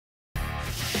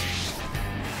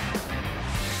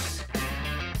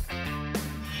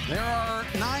There are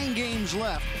 9 games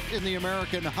left in the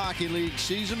American Hockey League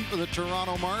season for the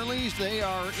Toronto Marlies. They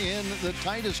are in the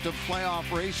tightest of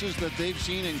playoff races that they've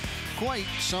seen in quite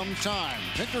some time.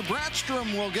 Victor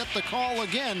Brattstrom will get the call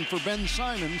again for Ben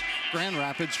Simon's Grand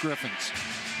Rapids Griffins.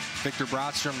 Victor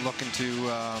Brattstrom looking to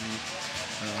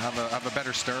have a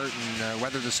better start and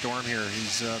weather the storm here.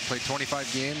 He's played 25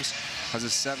 games, has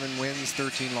 7 wins,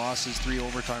 13 losses, 3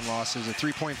 overtime losses, a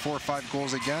 3.45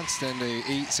 goals against, and a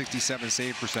 .867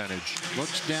 save percentage.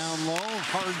 Looks down low,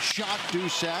 hard shot,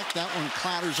 Dusak. That one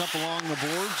clatters up along the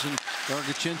boards, and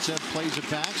Dargachintsev plays it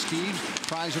back. Steve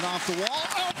tries it off the wall.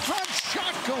 Out front,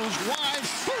 shot goes wide.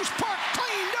 Who's puck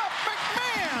cleaned up?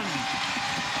 McMahon!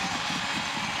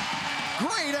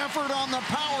 Great effort on the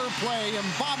power play, and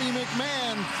Bobby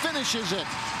McMahon finishes it.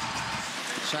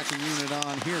 Second unit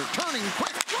on here. Turning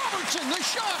quick. Robertson, the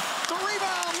shot. The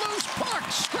rebound. Loose puck.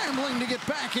 Scrambling to get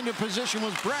back into position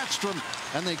was Brattstrom,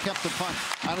 and they kept the puck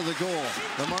out of the goal.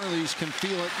 The Marlies can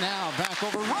feel it now. Back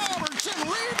over Robertson.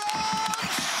 Rebound.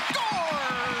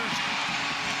 Scores!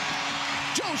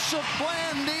 Joseph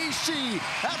Blandisi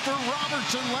after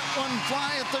Robertson let one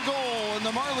fly at the goal, and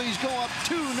the Marlies go up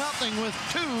 2-0 with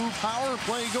 2 power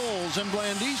play goals, and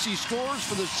Blandisi scores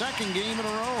for the 2nd game in a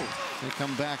row. They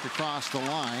come back across the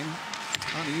line.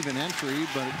 Uneven entry,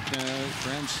 but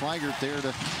Graham Sligert there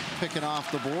to pick it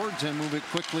off the boards and move it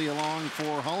quickly along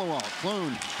for Hollowell.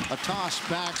 Clune, a toss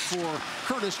back for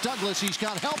Curtis Douglas. He's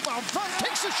got help out front,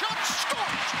 takes the shot,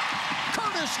 scores!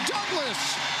 Curtis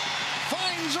Douglas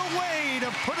finds a way to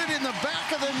put it in the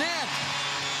back of the net.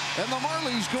 And the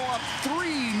Marlies go up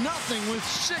 3-0 with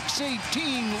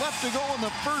 6:18 left to go in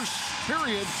the first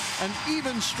period. An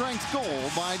even strength goal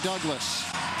by Douglas.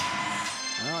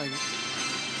 Well,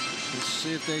 let's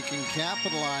see if they can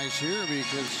capitalize here,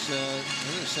 because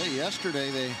as I say,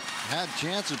 yesterday they had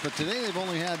chances, but today this is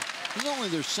only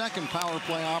their 2nd power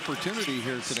play opportunity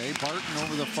here today. Barton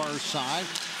over the far side,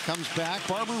 comes back,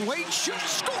 Barber waits,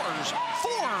 shoots, scores!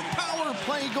 4 power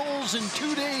play goals in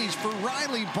 2 days for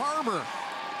Riley Barber.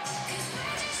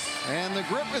 And the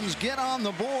Griffins get on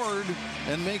the board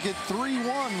and make it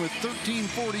 3-1 with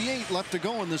 13:48 left to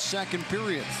go in the 2nd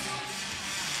period.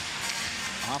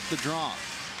 Off the draw.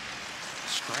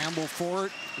 Scramble for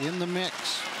it in the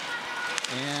mix.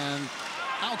 And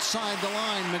outside the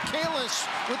line, Michaelis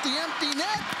with the empty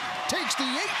net takes the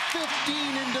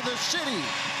 8:15 into the city.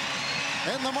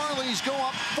 And the Marlies go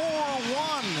up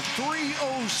 4-1,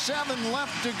 3:07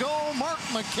 left to go. Mark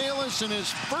Michaelis, in his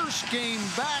first game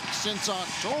back since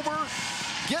October,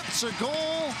 gets a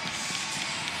goal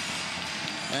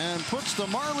and puts the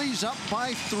Marlies up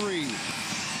by 3.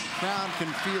 Crowd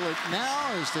can feel it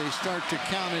now as they start to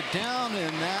count it down,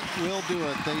 and that will do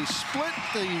it. They split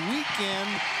the weekend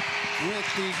with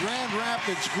the Grand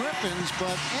Rapids Griffins,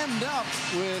 but end up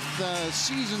with a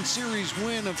season series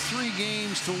win of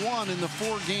 3-1 in the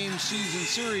 4-game season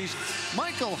series.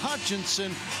 Michael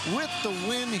Hutchinson with the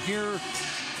win here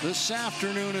this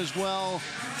afternoon as well.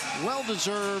 Well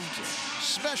deserved,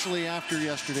 especially after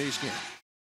yesterday's game.